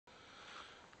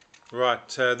Right,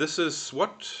 this is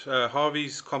what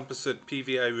Harvey's composite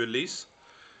PVA release.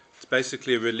 It's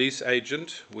basically a release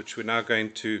agent which we're now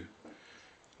going to,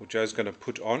 or Joe's going to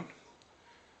put on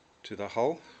to the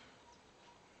hull.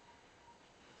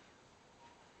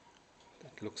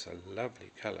 That looks a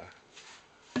lovely colour.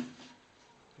 He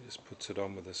just puts it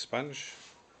on with a sponge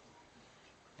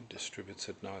and distributes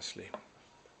it nicely.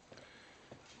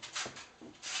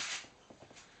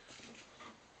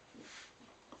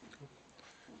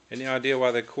 Any idea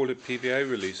why they call it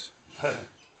PVA release?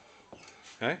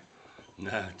 Hey?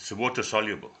 No, it's water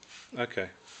soluble. Okay.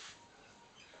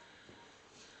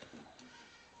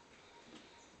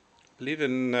 Believe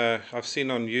in, I've seen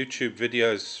on YouTube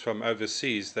videos from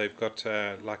overseas. They've got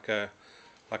like a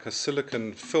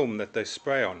silicone film that they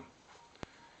spray on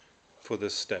for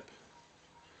this step.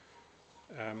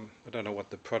 I don't know what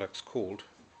the product's called.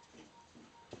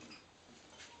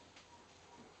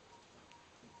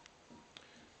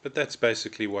 But that's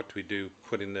basically what we do,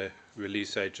 putting the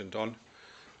release agent on,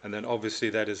 and then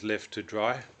obviously that is left to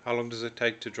dry. How long does it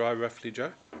take to dry roughly,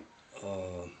 Joe?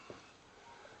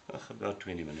 About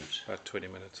 20 minutes. About 20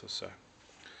 minutes or so.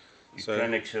 You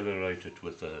can accelerate it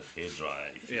with a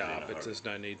hairdryer. Yeah, but there's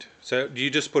no need. So do you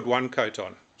just put one coat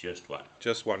on? Just one.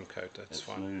 Just one coat, that's as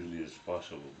fine. As smoothly as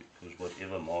possible, because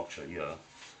whatever marks are here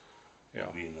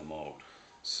will be in the mold.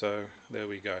 So there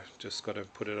we go. Just got to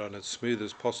put it on as smooth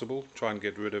as possible. Try and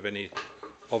get rid of any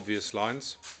obvious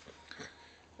lines.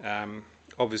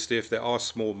 Obviously, if there are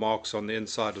small marks on the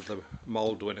inside of the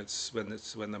mold when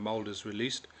the mold is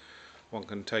released, one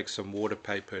can take some water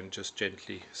paper and just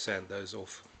gently sand those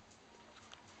off.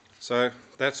 So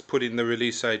that's putting the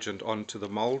release agent onto the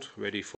mold, ready for